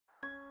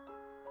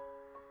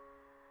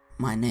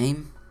My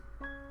name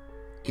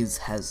is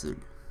Hazard,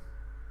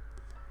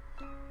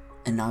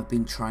 and I've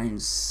been trying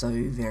so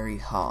very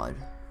hard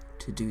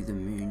to do the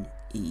moon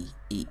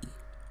EE.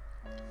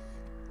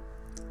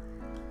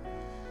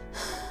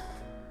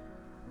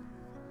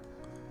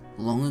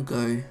 Long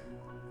ago,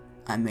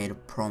 I made a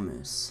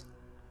promise,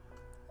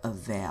 a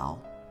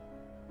vow,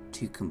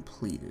 to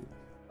complete it.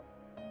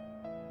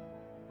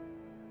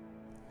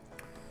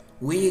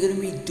 We're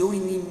gonna be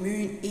doing the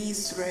moon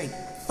Easter egg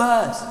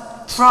first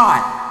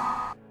try!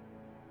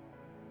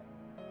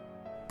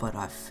 But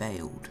I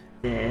failed.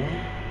 There.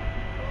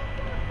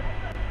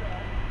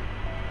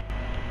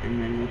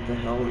 And then what the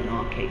hell, an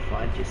arcade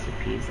 5 just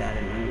appears out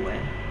of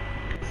nowhere.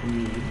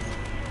 Some memes.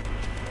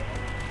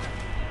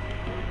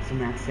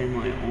 Some accent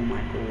like, oh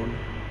my god,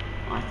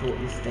 I thought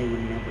this day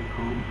would never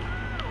come.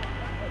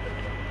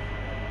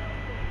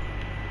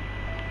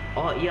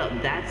 Oh yeah,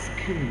 that's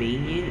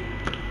convenient.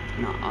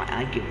 No,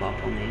 I give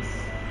up on this.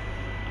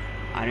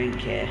 I don't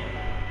care.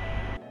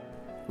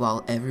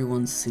 While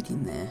everyone's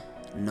sitting there,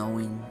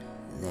 knowing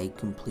they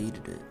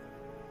completed it,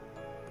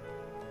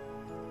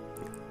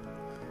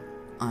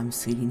 I'm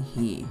sitting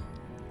here,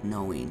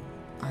 knowing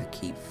I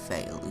keep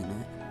failing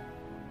it.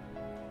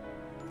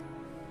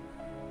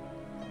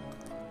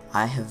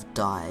 I have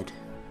died.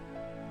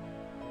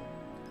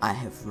 I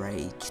have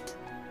raged.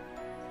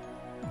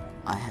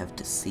 I have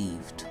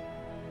deceived.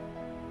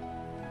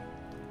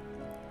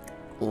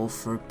 All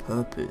for a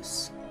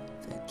purpose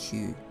that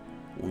you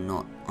will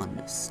not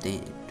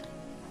understand.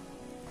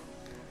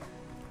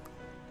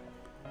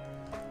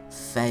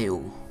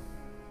 Fail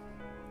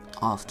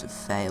after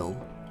fail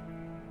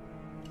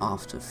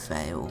after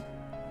fail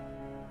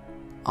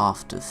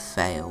after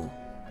fail.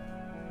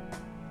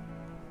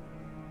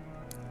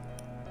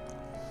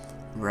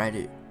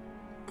 Reddit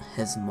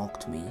has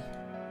mocked me.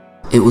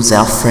 It was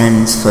our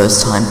friend's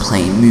first time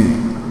playing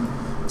Moon,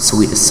 so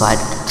we decided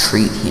to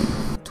treat him.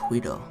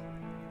 Twitter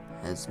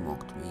has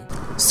mocked me,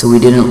 so we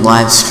didn't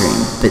live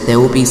stream, but there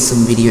will be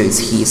some videos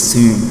here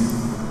soon.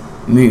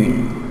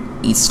 Moon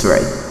Easter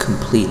egg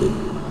completed.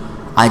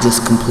 I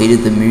just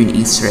completed the Moon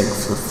Easter egg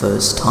for the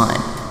first time.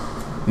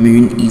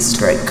 Moon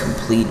Easter egg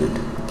completed.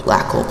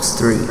 Black Ops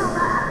 3.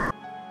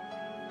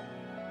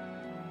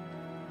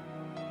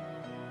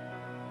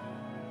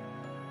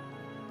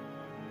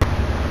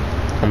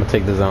 I'm gonna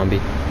take the zombie.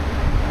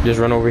 Just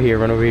run over here,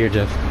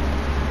 Jeff.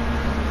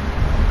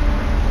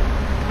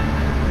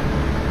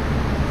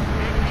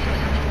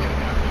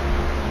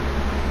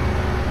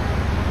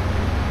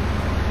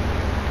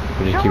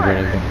 We just keep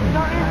running.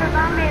 Don't use the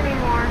zombie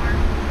anymore.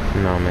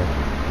 No, man.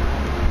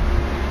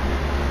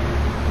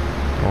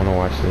 I wanna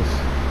watch this.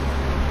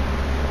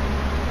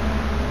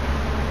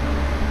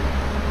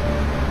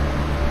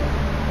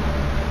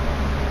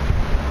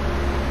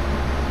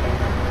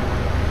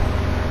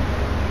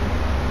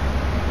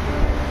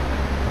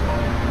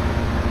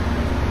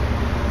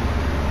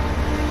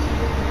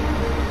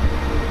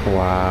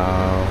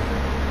 Wow.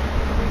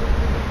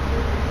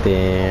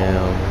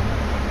 Damn.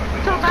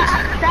 So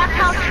that's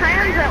how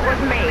Transit was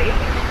made.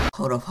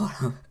 Hold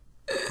up.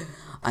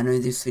 I know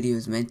this video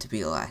is meant to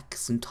be like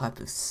some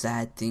type of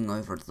sad thing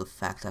over the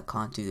fact I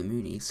can't do the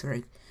Moon Easter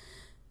egg,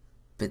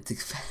 but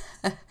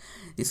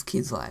this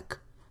kid's like,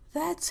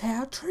 that's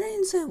how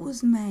Transit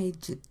was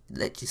made.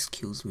 That just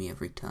kills me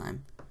every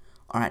time.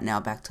 Alright,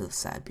 now back to the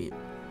sad bit.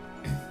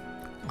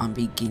 I'm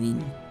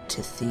beginning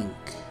to think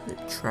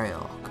that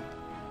Treyarch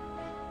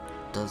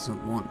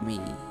doesn't want me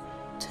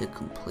to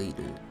complete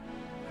it.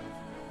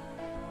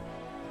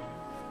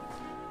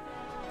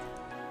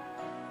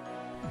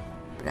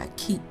 But I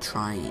keep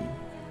trying,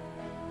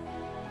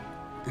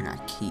 and I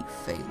keep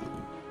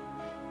failing.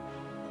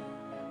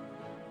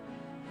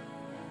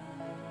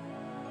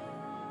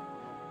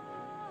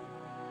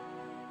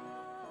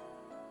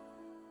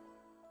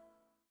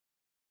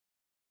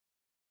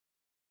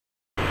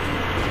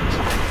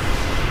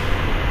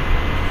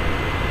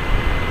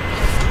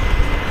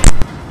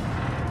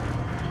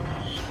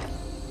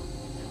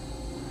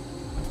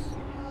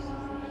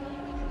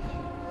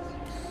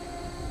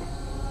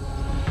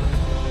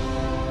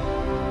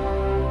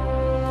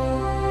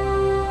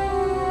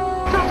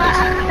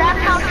 That's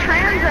how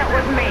Transit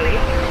was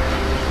made.